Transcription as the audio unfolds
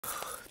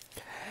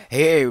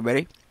Hey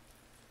everybody,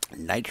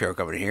 Nitro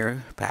coming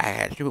here,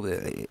 back with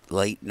a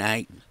late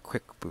night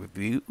quick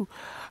review.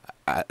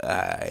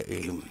 I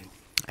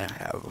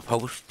have a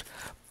post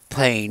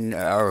plain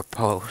or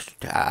post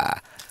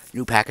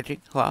new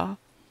packaging law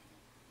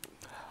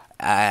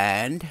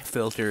and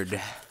filtered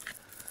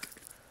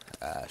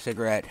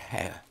cigarette.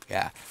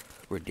 Yeah,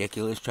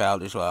 ridiculous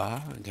childish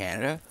law in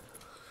Canada.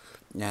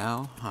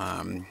 Now,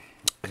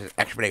 this is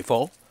Expedite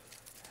Full.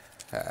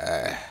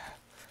 A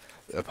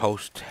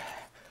post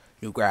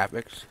new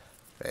graphics,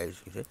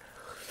 as you see,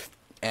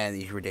 and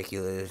these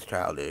ridiculous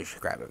childish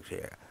graphics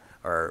here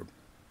are.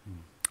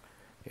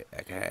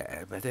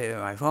 Okay, but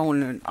my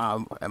phone and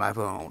my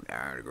phone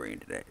aren't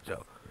agreeing today,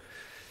 so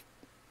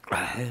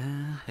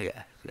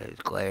yeah,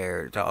 it's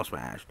glare, it's all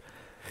smashed.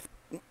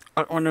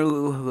 I wonder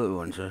who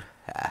wants to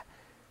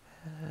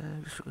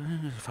just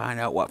find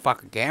out what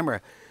fucking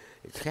camera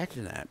is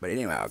catching that. But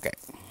anyway, okay.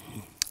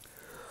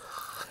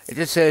 It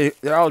just says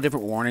they're all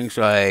different warnings,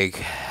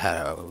 like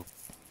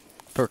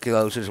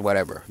tuberculosis,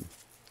 whatever.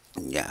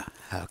 Yeah,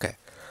 okay.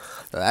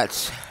 So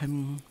that's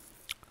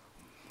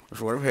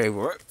what I pay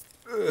for it.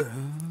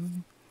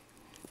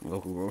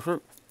 Local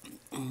grocer.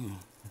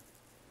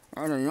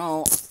 I don't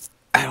know.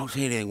 I don't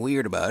see anything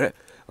weird about it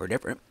or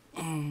different.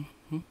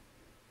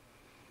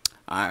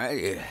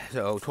 Alright,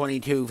 so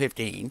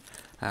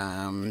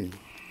 22.15.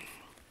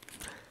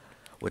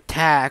 With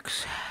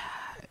tax,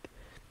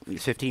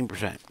 it's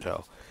 15%.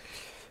 So,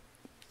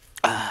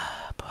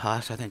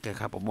 plus I think a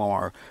couple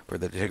more for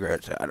the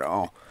cigarettes. I don't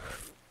know.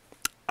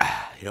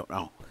 You don't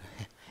know.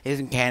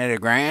 Isn't Canada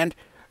grand?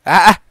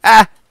 Let's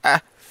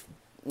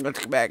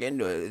get back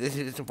into it. This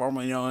is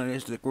formerly known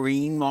as the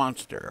Green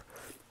Monster.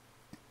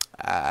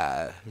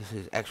 This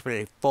is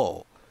Expedite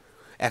Full.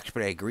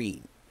 Expedite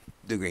Green.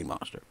 The Green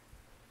Monster.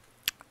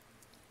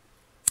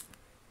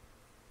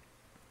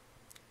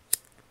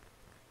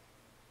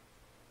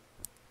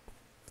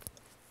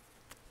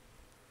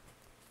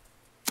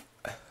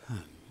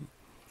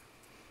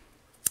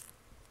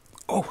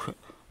 Oh.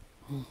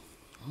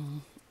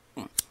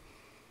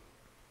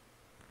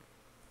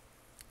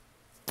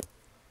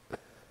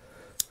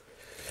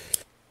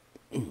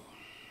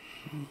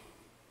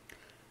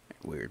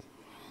 Weird.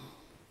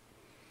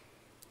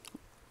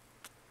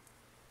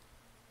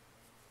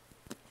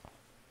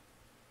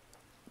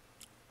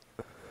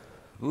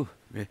 Ooh.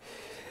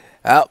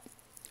 Oh,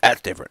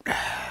 that's different.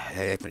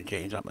 They have to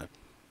change something.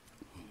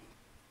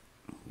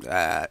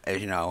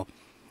 As you know,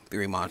 the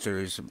Green Monster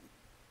is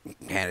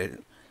Canada,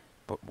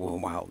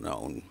 well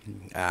known,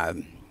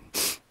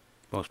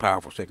 most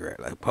powerful cigarette,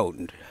 like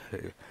potent.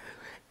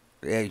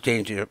 They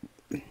changed it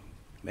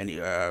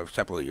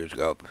several years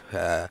ago.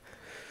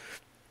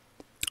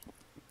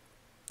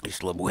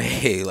 It's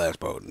way less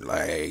potent.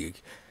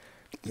 Like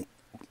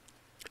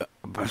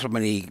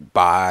somebody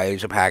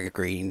buys a pack of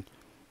green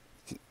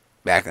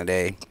back in the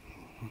day.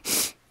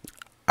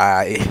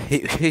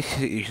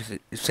 It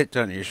sits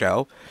on your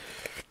shelf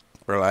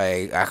for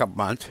like a couple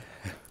months.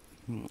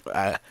 You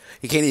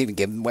can't even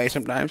give them away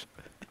sometimes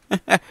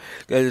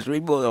because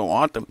people don't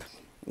want them.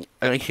 It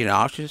makes you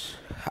nauseous.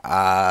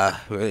 It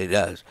really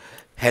does.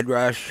 Head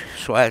rush,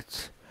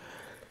 sweats.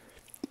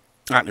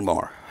 Not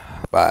anymore.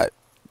 But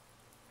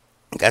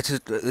this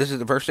is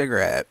the first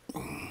cigarette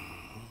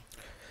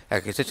I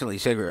consistently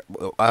smoked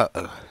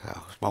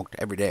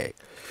every day.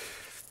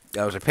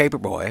 I was a paper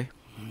boy,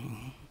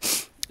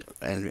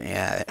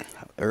 and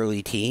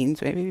early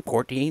teens, maybe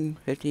 14,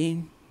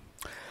 15,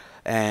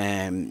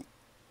 and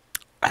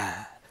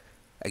I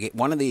get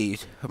one of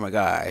these from a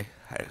guy.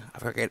 I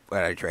forget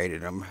what I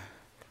traded him,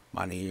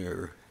 money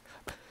or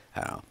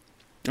I don't know.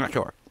 I'm not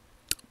sure.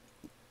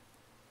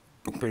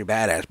 Pretty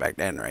badass back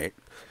then, right?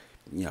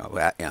 You know,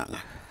 that young.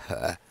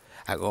 I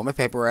go my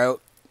paper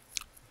out.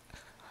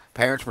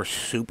 Parents were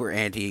super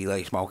anti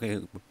like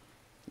smoking.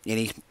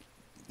 Any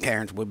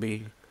parents would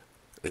be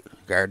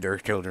guard their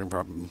children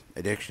from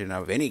addiction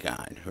of any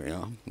kind.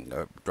 You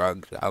know,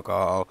 drugs,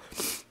 alcohol,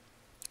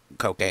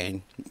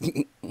 cocaine.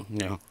 You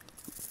know.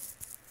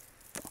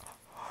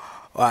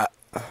 Well,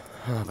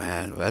 oh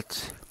man,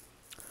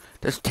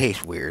 this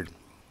tastes weird.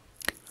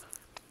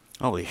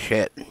 Holy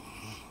shit.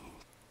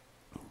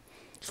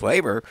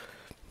 Flavor.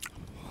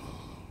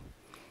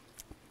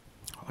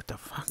 What the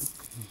fuck?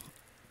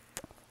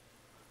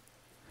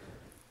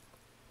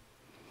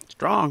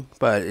 Strong,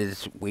 but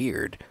it's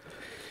weird.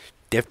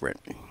 Different.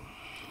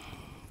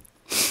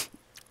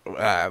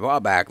 A while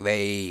back,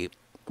 they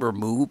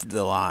removed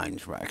the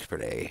lines from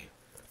Expert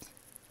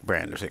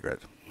brand of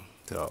cigarettes.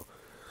 So,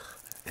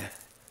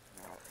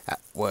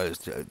 that was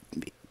the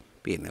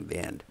beginning of the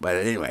end. But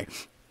anyway,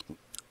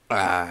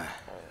 got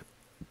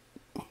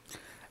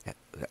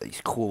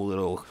these cool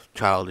little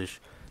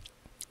childish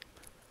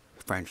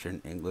French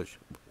and English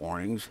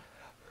warnings.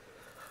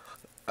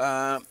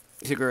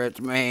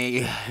 Cigarettes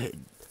may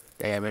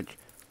damage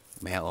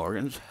male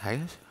organs, I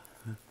guess.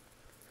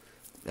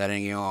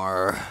 Letting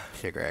your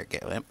cigarette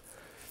get limp.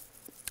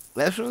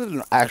 This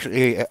was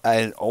actually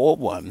an old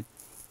one.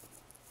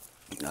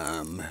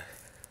 No,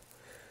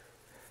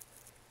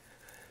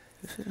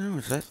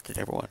 that's a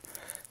different one.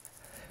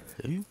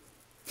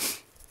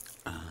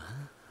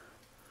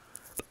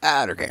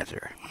 Bladder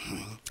cancer.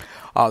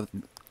 Uh,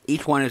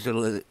 each one is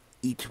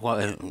each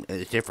one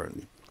is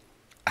different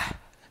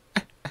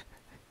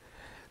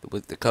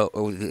with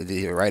with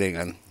the writing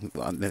on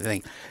the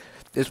thing.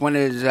 This one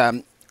is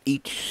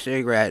each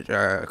cigarette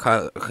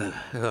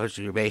causes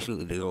you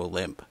basically to go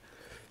limp.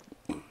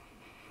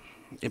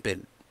 Limp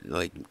it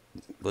like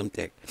limp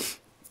dick.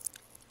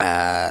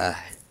 Uh,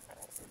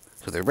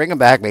 so they're bringing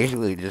back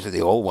basically just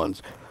the old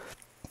ones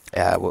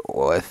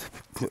with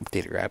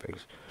updated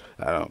graphics.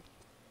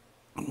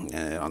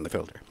 On the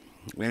filter.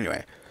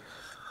 Anyway,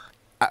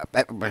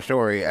 back to my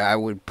story. I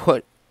have a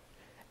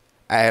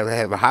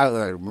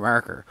highlighter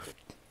marker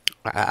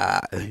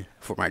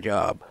for my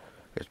job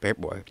as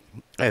paperboy.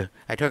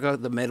 I took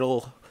out the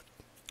middle,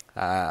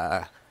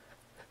 uh,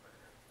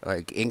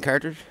 like ink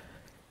cartridge,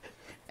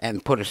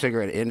 and put a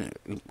cigarette in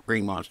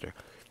Green Monster,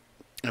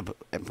 and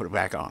put it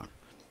back on.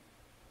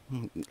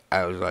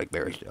 I was like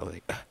very still,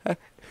 like,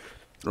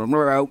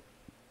 we're out.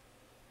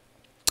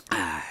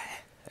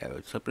 I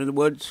would slip in the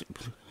woods,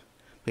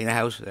 be in a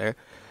house there,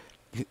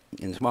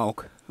 and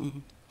smoke,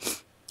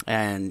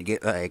 and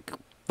get like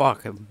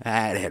fucking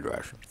bad head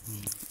rush.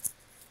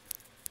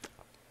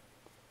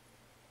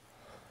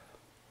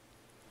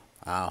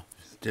 Wow,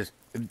 just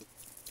it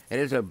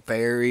is a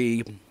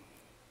very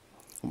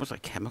almost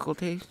like chemical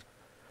taste.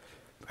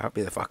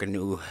 Probably the fucking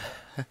new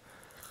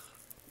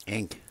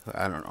ink.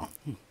 I don't know.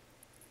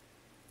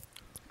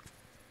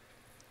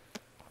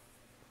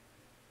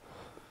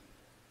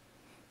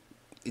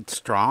 It's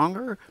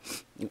stronger,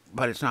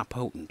 but it's not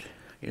potent.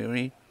 You know what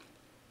I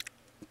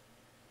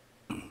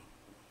mean?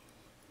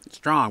 It's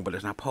strong, but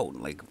it's not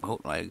potent. Like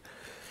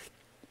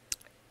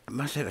it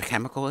must have a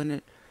chemical in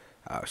it,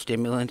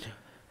 stimulant.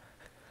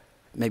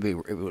 Maybe it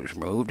was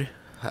removed.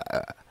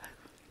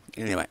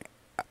 Anyway,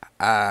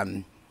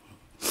 um,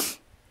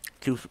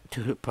 two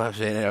puffs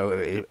in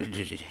it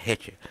just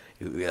hit you.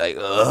 You'd be like,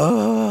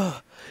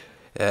 oh,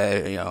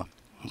 you know,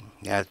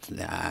 that's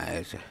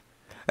nice.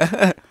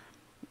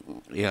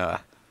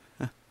 Yeah.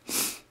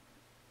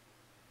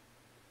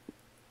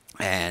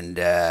 And,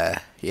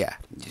 yeah, you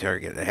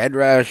start getting a head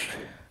rush.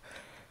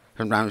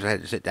 Sometimes I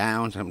had to sit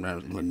down.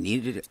 Sometimes I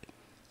needed to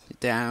sit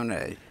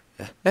down.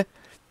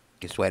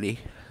 Get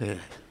sweaty.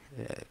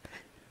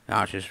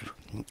 Nauseous.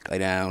 Lay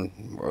down.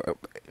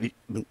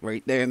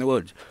 Right there in the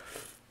woods.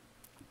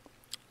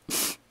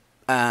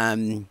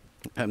 Some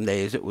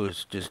days it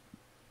was just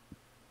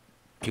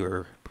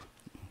pure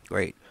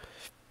great.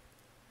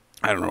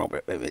 I don't know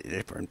if it's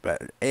different,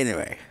 but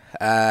anyway.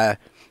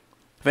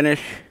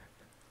 Finish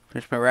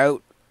my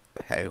route.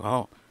 Hey,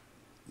 well,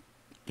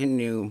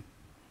 continue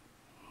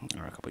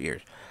or a couple of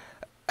years.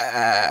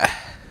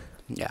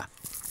 Yeah.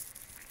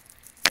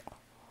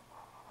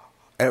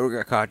 I never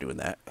got caught doing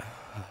that.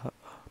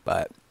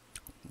 But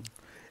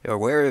you're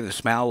aware of the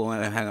smell when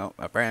I hang out with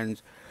my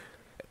friends.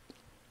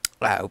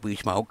 We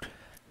smoked.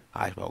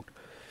 I smoked.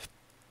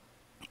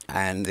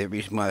 And the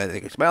reason why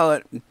they could smell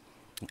it,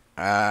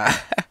 well,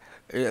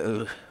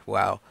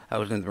 I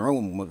was in the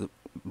room with a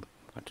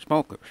bunch of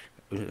smokers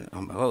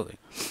on my clothing.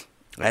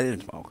 I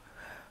didn't smoke.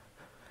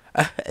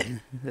 I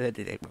had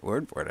to take my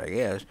word for it, I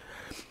guess.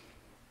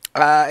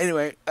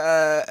 Anyway,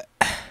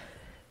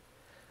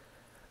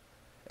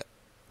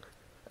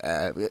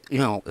 you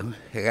know,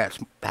 I got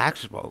some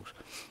packs of smokes.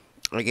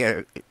 I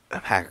get a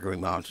pack of Green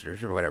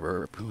Monsters or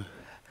whatever.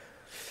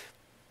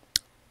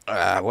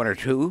 One or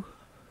two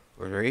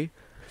or three.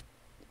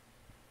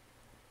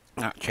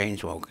 Not chain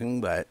smoking,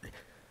 but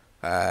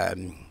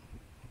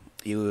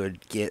you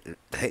would get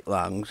tight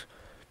lungs.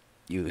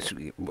 You would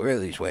get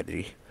really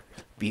sweaty,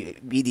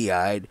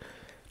 beady-eyed,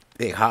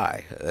 big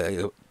high.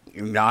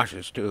 You're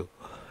nauseous too.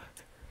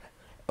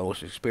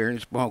 Most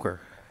experienced smoker.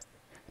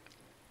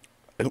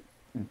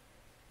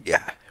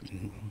 Yeah,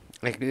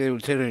 like it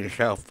would sit on your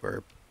shelf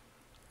for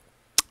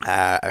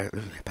a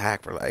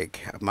pack for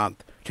like a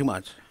month, 2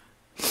 months.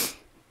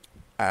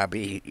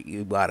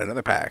 You bought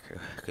another pack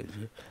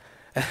because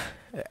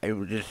I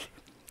would just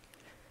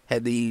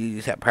had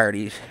these at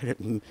parties.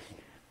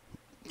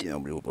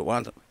 Nobody would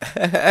want them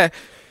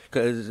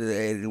because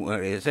they didn't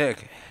want to get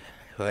sick,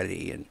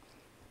 sweaty and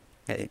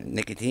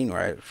nicotine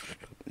rush,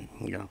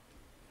 you know,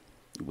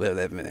 with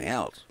everything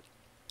else.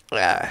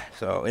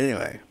 So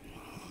anyway,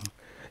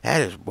 that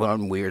is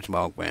one weird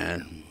smoke,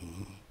 man.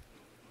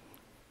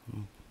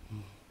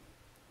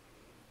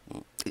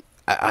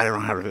 I don't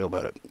know how to feel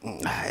about it.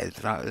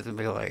 It doesn't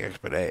feel like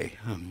Expo.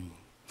 And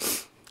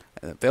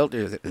the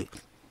filter,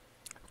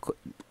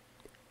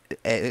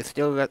 it's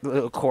still got the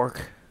little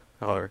cork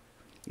color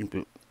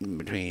in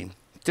between.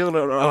 Still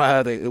don't know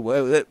how they get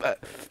away with it, but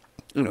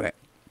anyway.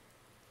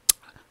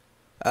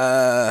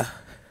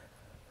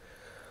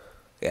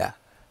 Yeah.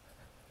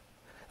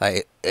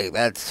 Like,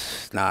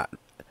 that's not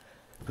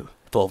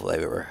full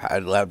flavor.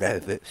 I'd love to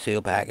have a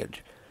seal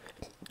package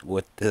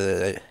with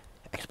the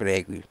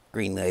Expo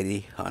green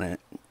lady on it.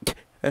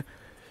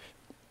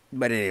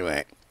 But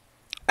anyway.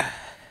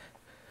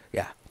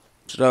 Yeah.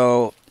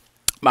 So,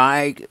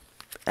 my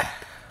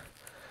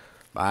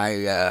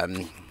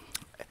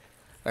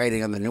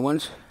Rating on the new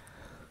ones,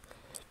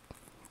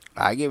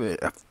 I give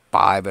it a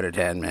 5 out of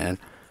 10, man.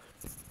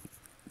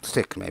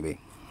 6 maybe.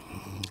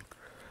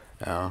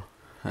 You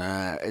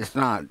it's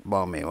not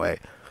blowing me away.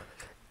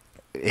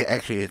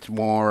 Actually, it's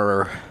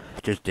more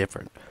just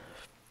different.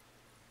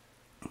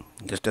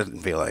 It just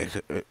doesn't feel like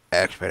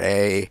Expert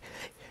A.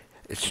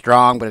 It's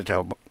strong, but it's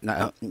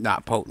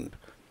not potent.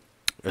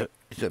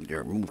 It's up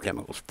there, remove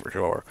chemicals for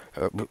sure.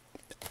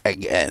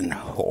 Again,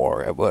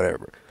 or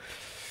whatever.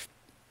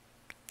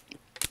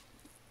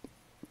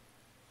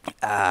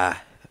 Uh,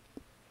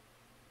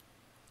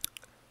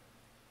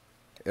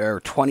 or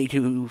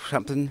 22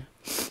 something.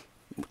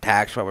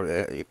 Tax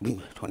over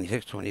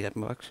 26,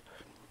 27 bucks.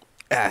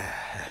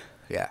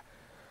 Yeah.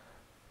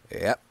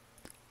 Yep.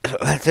 So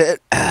that's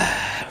it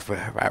for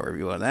my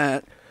review on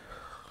that.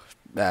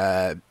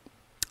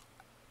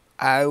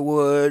 I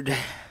would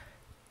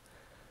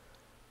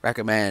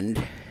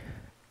recommend,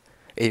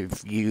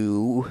 if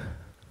you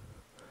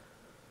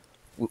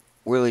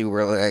really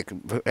like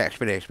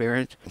Expedite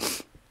experience,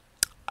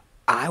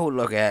 I would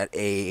look at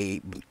a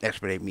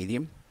Expedite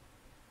medium.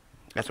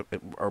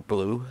 Or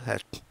blue.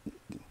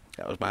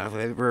 That was my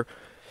flavor.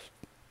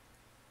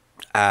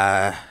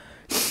 Uh,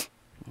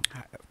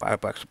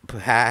 $5 per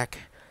pack.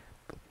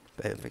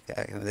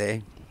 Back in the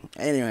day.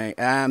 Anyway,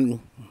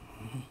 imagine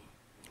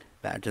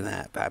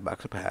that,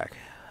 $5 a pack.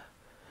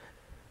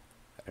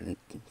 And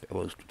it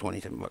was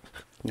 27 bucks.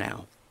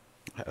 Now,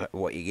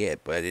 what you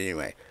get, but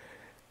anyway.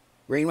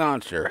 Green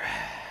Monster.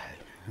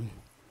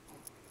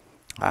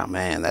 Oh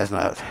man, that's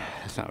not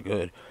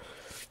good.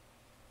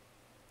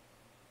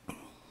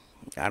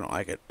 I don't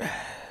like it.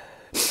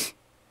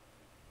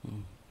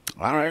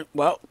 Alright,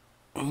 well,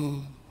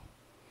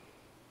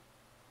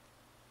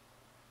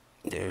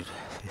 there's,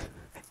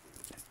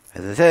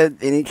 as I said,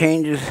 any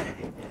changes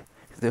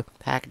to the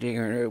packaging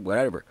or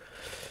whatever,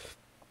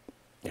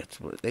 that's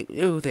what they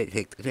do. They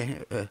take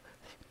the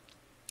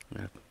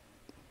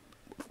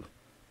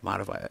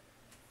modify it.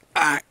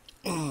 Alright,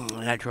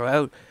 I throw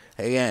out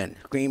again.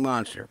 Green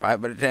Monster,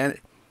 5 out of 10.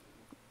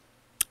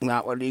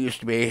 Not what it used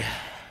to be.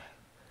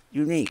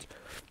 Unique.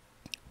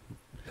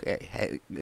 Okay,